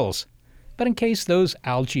 mammals. But in case those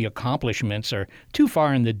algae accomplishments are too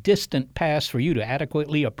far in the distant past for you to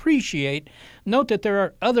adequately appreciate, note that there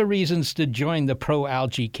are other reasons to join the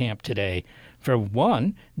pro-algae camp today. For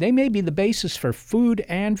one, they may be the basis for food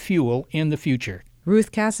and fuel in the future.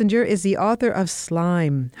 Ruth Kassinger is the author of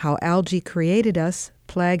Slime: How Algae Created Us,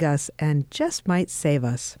 Plague Us, and Just Might Save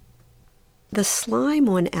Us. The slime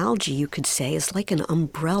on algae, you could say, is like an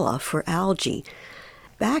umbrella for algae.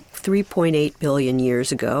 Back 3.8 billion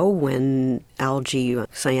years ago, when algae,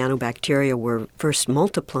 cyanobacteria, were first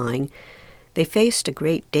multiplying, they faced a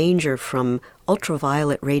great danger from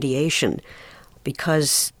ultraviolet radiation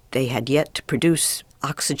because they had yet to produce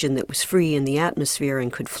oxygen that was free in the atmosphere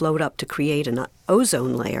and could float up to create an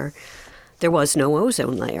ozone layer. There was no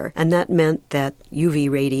ozone layer, and that meant that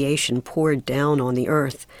UV radiation poured down on the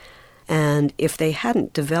Earth. And if they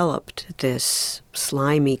hadn't developed this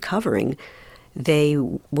slimy covering, they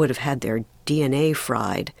would have had their DNA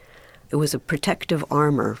fried. It was a protective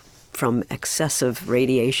armor from excessive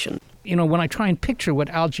radiation. You know, when I try and picture what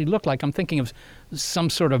algae look like, I'm thinking of some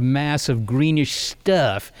sort of massive greenish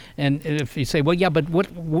stuff. And if you say, well, yeah, but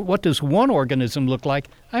what does one organism look like?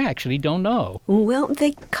 I actually don't know. Well,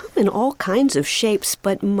 they come in all kinds of shapes,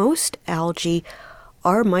 but most algae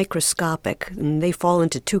are microscopic, and they fall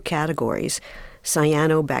into two categories: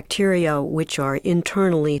 cyanobacteria, which are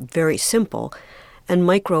internally very simple, and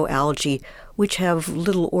microalgae, which have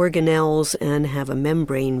little organelles and have a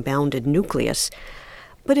membrane-bounded nucleus.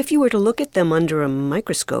 But if you were to look at them under a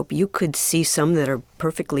microscope, you could see some that are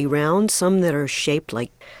perfectly round, some that are shaped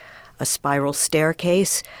like a spiral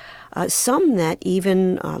staircase, some that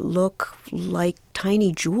even look like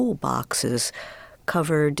tiny jewel boxes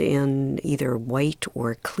covered in either white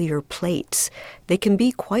or clear plates. They can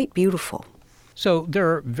be quite beautiful. So there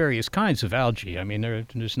are various kinds of algae. I mean,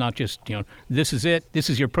 there's not just, this is it, this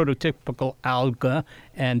is your prototypical alga,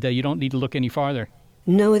 and you don't need to look any farther.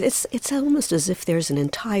 No, it's almost as if there's an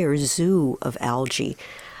entire zoo of algae.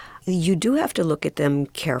 You do have to look at them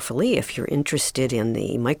carefully if you're interested in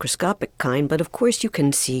the microscopic kind, but of course you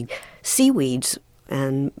can see seaweeds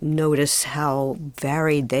and notice how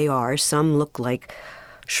varied they are. Some look like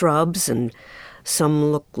shrubs and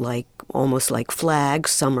some look like almost like flags.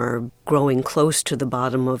 Some are growing close to the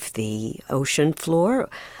bottom of the ocean floor,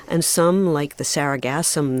 and some, like the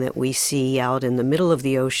sargassum that we see out in the middle of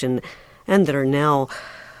the ocean and that are now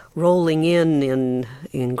rolling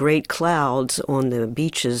in great clouds on the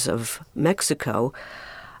beaches of Mexico,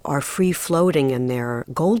 are free-floating and they're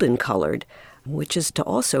golden-colored, which is to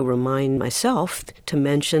also remind myself to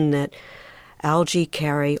mention that Algae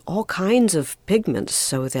carry all kinds of pigments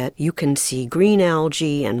so that you can see green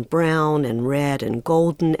algae and brown and red and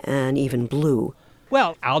golden and even blue.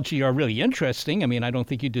 Well, algae are really interesting. I mean, I don't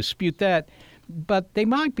think you dispute that. But they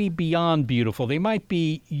might be beyond beautiful. They might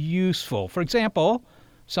be useful. For example,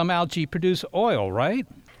 some algae produce oil, right?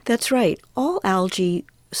 That's right. All algae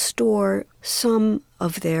store some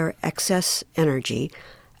of their excess energy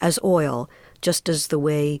as oil, just as the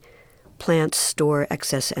way plants store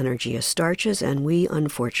excess energy as starches, and we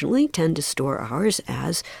unfortunately tend to store ours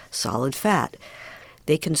as solid fat.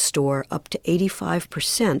 They can store up to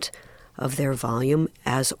 85% of their volume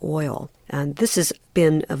as oil. And this has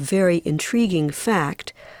been a very intriguing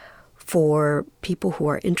fact for people who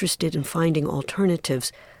are interested in finding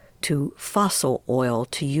alternatives to fossil oil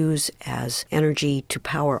to use as energy to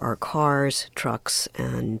power our cars, trucks,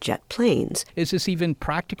 and jet planes. Is this even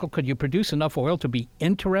practical? Could you produce enough oil to be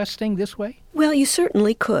interesting this way? Well, you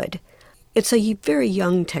certainly could. It's a very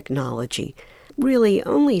young technology. Really,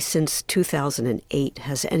 only since 2008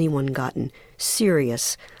 has anyone gotten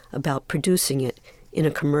serious about producing it in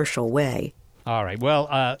a commercial way. All right.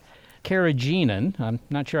 Well, carrageenan, I'm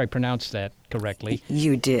not sure I pronounced that correctly.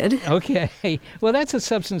 You did. Okay. Well, that's a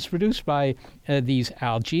substance produced by these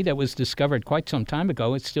algae that was discovered quite some time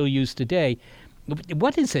ago. It's still used today.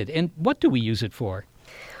 What is it, and what do we use it for?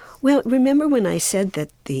 Well, remember when I said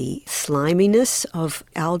that the sliminess of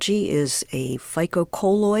algae is a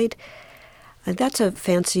phycocolloid? That's a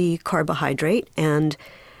fancy carbohydrate, and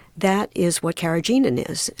that is what carrageenan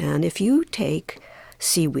is. And if you take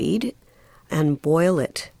seaweed and boil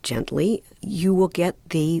it gently, you will get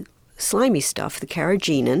the slimy stuff, the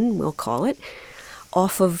carrageenan, we'll call it,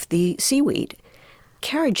 off of the seaweed.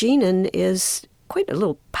 Carrageenan is quite a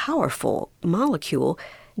little powerful molecule.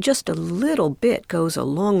 Just a little bit goes a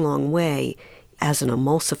long, long way as an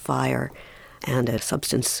emulsifier and a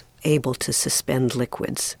substance able to suspend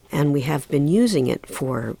liquids. And we have been using it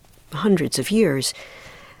for hundreds of years.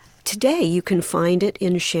 Today, you can find it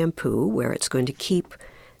in shampoo, where it's going to keep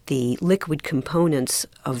the liquid components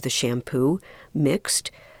of the shampoo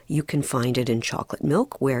mixed. You can find it in chocolate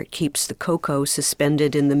milk, where it keeps the cocoa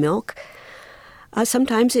suspended in the milk.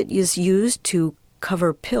 Sometimes it is used to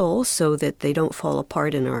cover pills so that they don't fall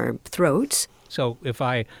apart in our throats. So if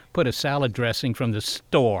I put a salad dressing from the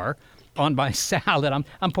store on my salad,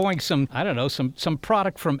 I'm pouring some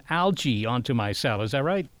product from algae onto my salad. Is that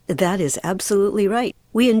right? That is absolutely right.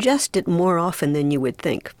 We ingest it more often than you would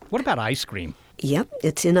think. What about ice cream? Yep,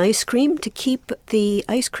 it's in ice cream to keep the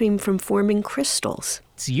ice cream from forming crystals.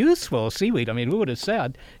 It's useful, seaweed. I mean, who would have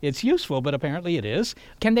said it's useful, but apparently it is.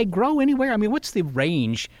 Can they grow anywhere? I mean, what's the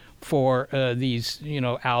range for these,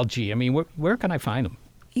 algae? I mean, where can I find them?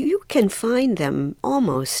 You can find them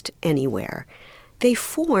almost anywhere. They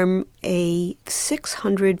form a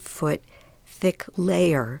 600-foot thick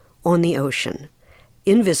layer on the ocean.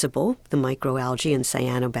 Invisible, the microalgae and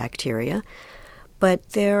cyanobacteria. But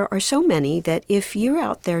there are so many that if you're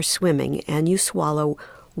out there swimming and you swallow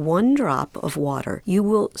one drop of water, you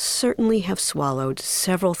will certainly have swallowed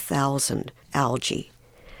several thousand algae.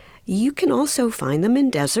 You can also find them in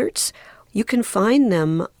deserts. You can find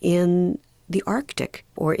them in the Arctic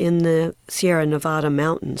or in the Sierra Nevada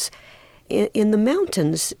mountains. In the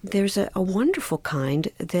mountains, there's a wonderful kind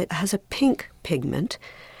that has a pink pigment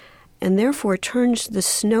and therefore turns the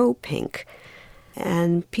snow pink.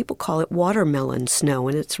 And people call it watermelon snow,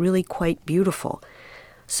 and it's really quite beautiful.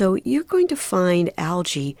 So you're going to find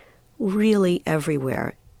algae really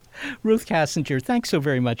everywhere. Ruth Kassinger, thanks so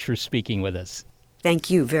very much for speaking with us. Thank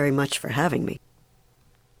you very much for having me.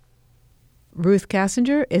 Ruth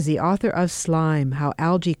Kassinger is the author of Slime, How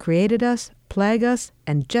Algae Created Us, Plague Us,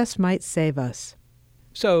 and Just Might Save Us.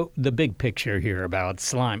 So the big picture here about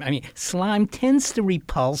slime. I mean, slime tends to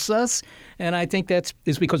repulse us, and I think that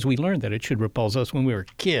is because we learned that it should repulse us when we were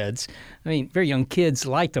kids. I mean, very young kids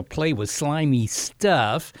like to play with slimy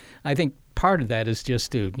stuff. I think part of that is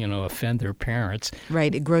just to, offend their parents.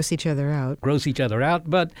 Right, it gross each other out.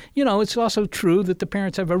 But, it's also true that the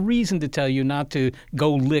parents have a reason to tell you not to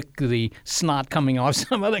go lick the snot coming off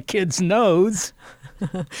some other kid's nose.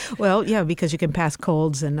 Well, yeah, because you can pass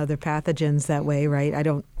colds and other pathogens that way, right? I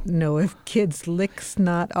don't know if kids lick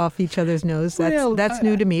snot off each other's nose. That's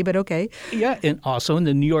new to me, but okay. Yeah, and also in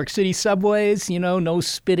the New York City subways, no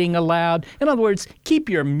spitting allowed. In other words, keep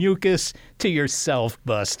your mucus to yourself,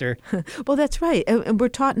 Buster. Well, that's right. And we're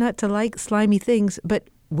taught not to like slimy things, but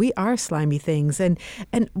we are slimy things. And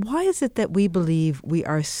why is it that we believe we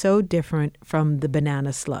are so different from the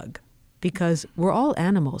banana slug? Because we're all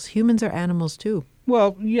animals. Humans are animals too.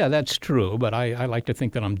 Well, yeah, that's true, but I like to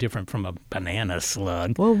think that I'm different from a banana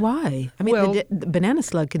slug. Well, why? I mean, the banana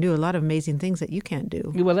slug can do a lot of amazing things that you can't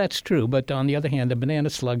do. Well, that's true, but on the other hand, the banana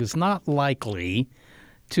slug is not likely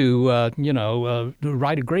to,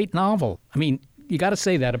 write a great novel. I mean, you got to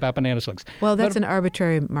say that about banana slugs. Well, that's an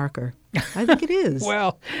arbitrary marker. I think it is.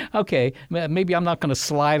 Well, okay, maybe I'm not going to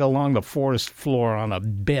slide along the forest floor on a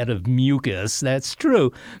bed of mucus. That's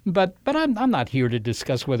true. But I'm not here to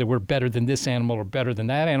discuss whether we're better than this animal or better than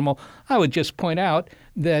that animal. I would just point out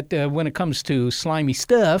that when it comes to slimy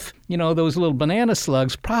stuff, those little banana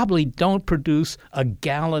slugs probably don't produce a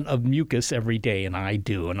gallon of mucus every day, and I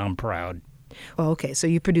do, and I'm proud. Oh, okay, so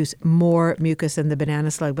you produce more mucus than the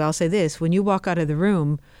banana slug. But I'll say this, when you walk out of the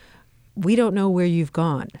room, we don't know where you've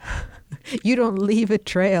gone. You don't leave a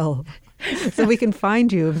trail. So we can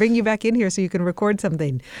find you and bring you back in here so you can record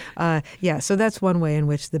something. So that's one way in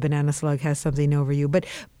which the banana slug has something over you. But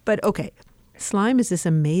okay, slime is this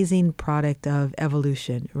amazing product of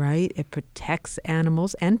evolution, right? It protects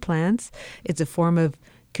animals and plants. It's a form of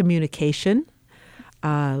communication,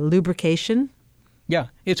 lubrication. Yeah,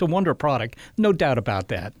 it's a wonder product, no doubt about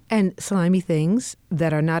that. And slimy things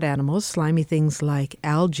that are not animals, slimy things like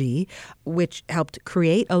algae, which helped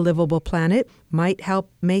create a livable planet, might help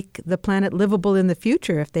make the planet livable in the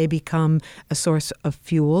future if they become a source of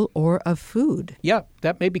fuel or of food. Yeah,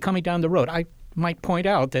 that may be coming down the road. I might point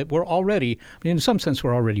out that we're already, in some sense,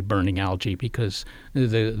 we're already burning algae because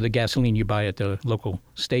the gasoline you buy at the local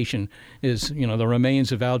station is, the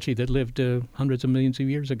remains of algae that lived hundreds of millions of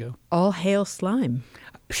years ago. All hail slime.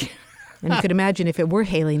 And you could imagine if it were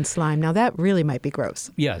hailing slime. Now, that really might be gross.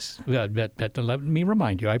 Yes. But let me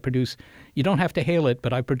remind you, you don't have to hail it,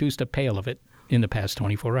 but I produced a pail of it in the past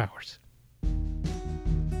 24 hours.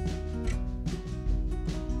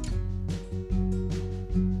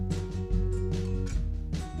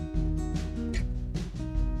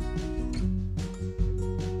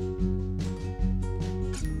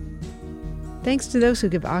 Thanks to those who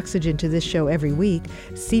give oxygen to this show every week,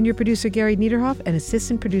 senior producer Gary Niederhoff and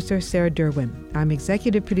assistant producer Sarah Derwin. I'm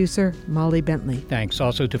executive producer Molly Bentley. Thanks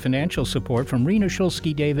also to financial support from Rena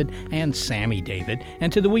Shulsky-David and Sammy David,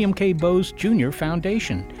 and to the William K. Bowes Jr.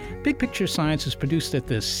 Foundation. Big Picture Science is produced at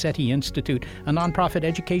the SETI Institute, a nonprofit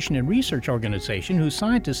education and research organization whose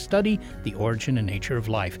scientists study the origin and nature of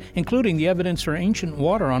life, including the evidence for ancient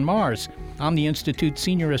water on Mars. I'm the Institute's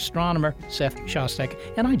senior astronomer, Seth Shostak,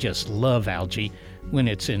 and I just love algae when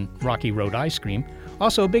it's in Rocky Road ice cream.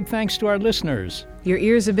 Also, a big thanks to our listeners. Your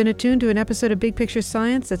ears have been attuned to an episode of Big Picture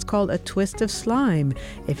Science that's called A Twist of Slime.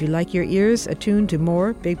 If you like your ears attuned to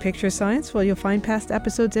more Big Picture Science, well, you'll find past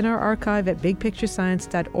episodes in our archive at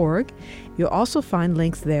bigpicturescience.org. You'll also find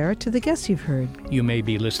links there to the guests you've heard. You may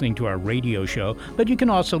be listening to our radio show, but you can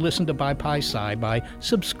also listen to BiPi-Sci by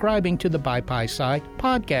subscribing to the BiPi-Sci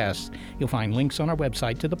podcast. You'll find links on our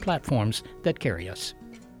website to the platforms that carry us.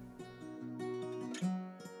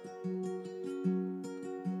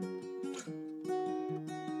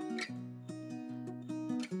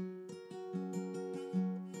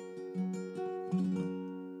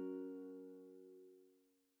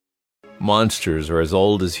 Monsters are as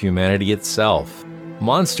old as humanity itself.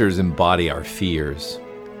 Monsters embody our fears.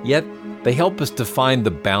 Yet, they help us define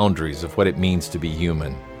the boundaries of what it means to be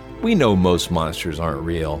human. We know most monsters aren't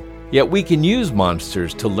real, yet we can use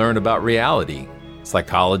monsters to learn about reality.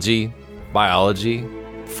 Psychology, biology,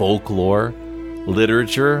 folklore,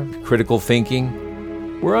 literature, critical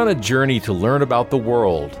thinking. We're on a journey to learn about the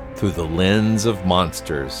world through the lens of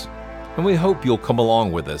monsters. And we hope you'll come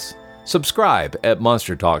along with us. Subscribe at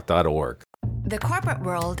monstertalk.org. The corporate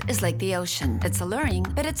world is like the ocean. It's alluring,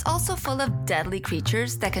 but it's also full of deadly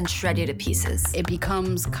creatures that can shred you to pieces. It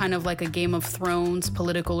becomes kind of like a Game of Thrones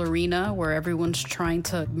political arena where everyone's trying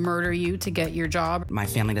to murder you to get your job. My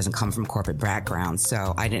family doesn't come from corporate background,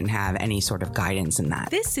 so I didn't have any sort of guidance in that.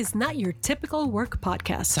 This is not your typical work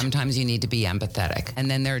podcast. Sometimes you need to be empathetic, and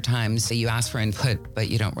then there are times that you ask for input, but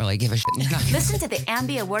you don't really give a shit. Listen to the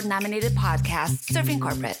Ambie Award-nominated podcast, Surfing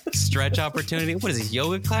Corporate. Stretch opportunity? What is this,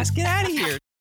 yoga class? Get out of here.